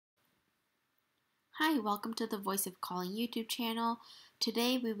Hi, welcome to the Voice of Calling YouTube channel.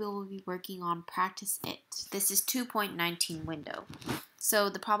 Today we will be working on Practice It. This is 2.19 window. So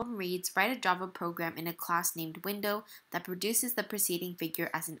the problem reads, write a Java program in a class named window that produces the preceding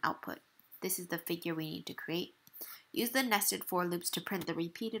figure as an output. This is the figure we need to create. Use the nested for loops to print the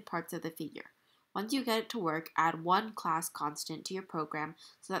repeated parts of the figure. Once you get it to work, add one class constant to your program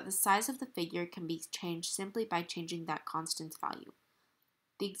so that the size of the figure can be changed simply by changing that constant's value.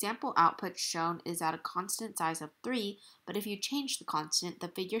 The example output shown is at a constant size of 3, but if you change the constant, the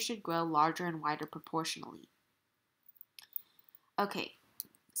figure should grow larger and wider proportionally. Okay,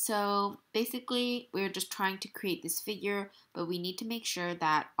 so basically we're just trying to create this figure, but we need to make sure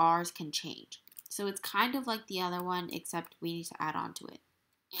that ours can change. So it's kind of like the other one, except we need to add on to it.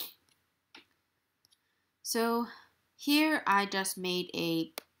 So here I just made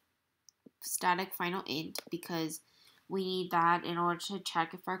a static final int because we need that in order to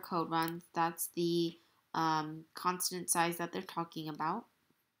check if our code runs. That's the constant size that they're talking about.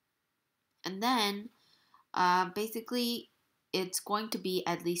 And then basically it's going to be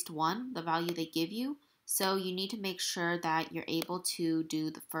at least 1, the value they give you. So you need to make sure that you're able to do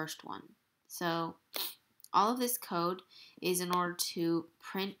the first one. So all of this code is in order to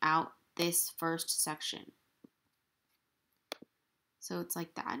print out this first section. So it's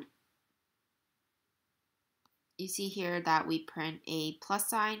like that. You see here that we print a plus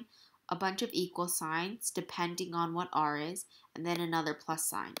sign, a bunch of equal signs depending on what R is, and then another plus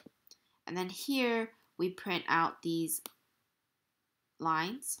sign. And then here we print out these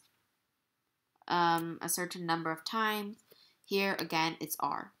lines a certain number of times. Here again it's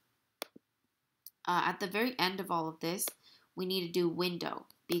R. At the very end of all of this, we need to do window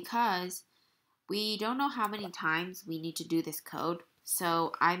because we don't know how many times we need to do this code.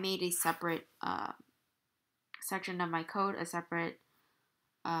 So I made a separate section of my code, a separate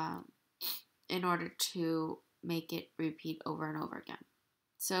in order to make it repeat over and over again.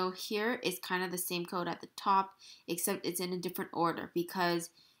 So here is kind of the same code at the top, except it's in a different order because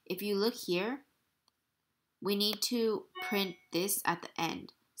if you look here, we need to print this at the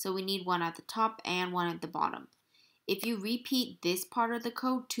end. So we need one at the top and one at the bottom. If you repeat this part of the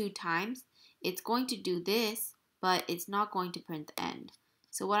code 2 times, it's going to do this, but it's not going to print the end.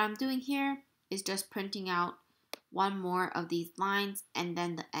 So what I'm doing here is just printing out one more of these lines and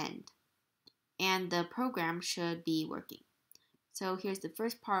then the end. And the program should be working. So here's the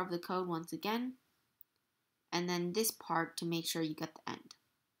first part of the code once again, and then this part to make sure you get the end.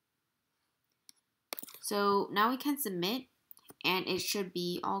 So now we can submit, and it should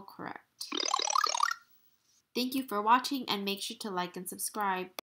be all correct. Thank you for watching, and make sure to like and subscribe.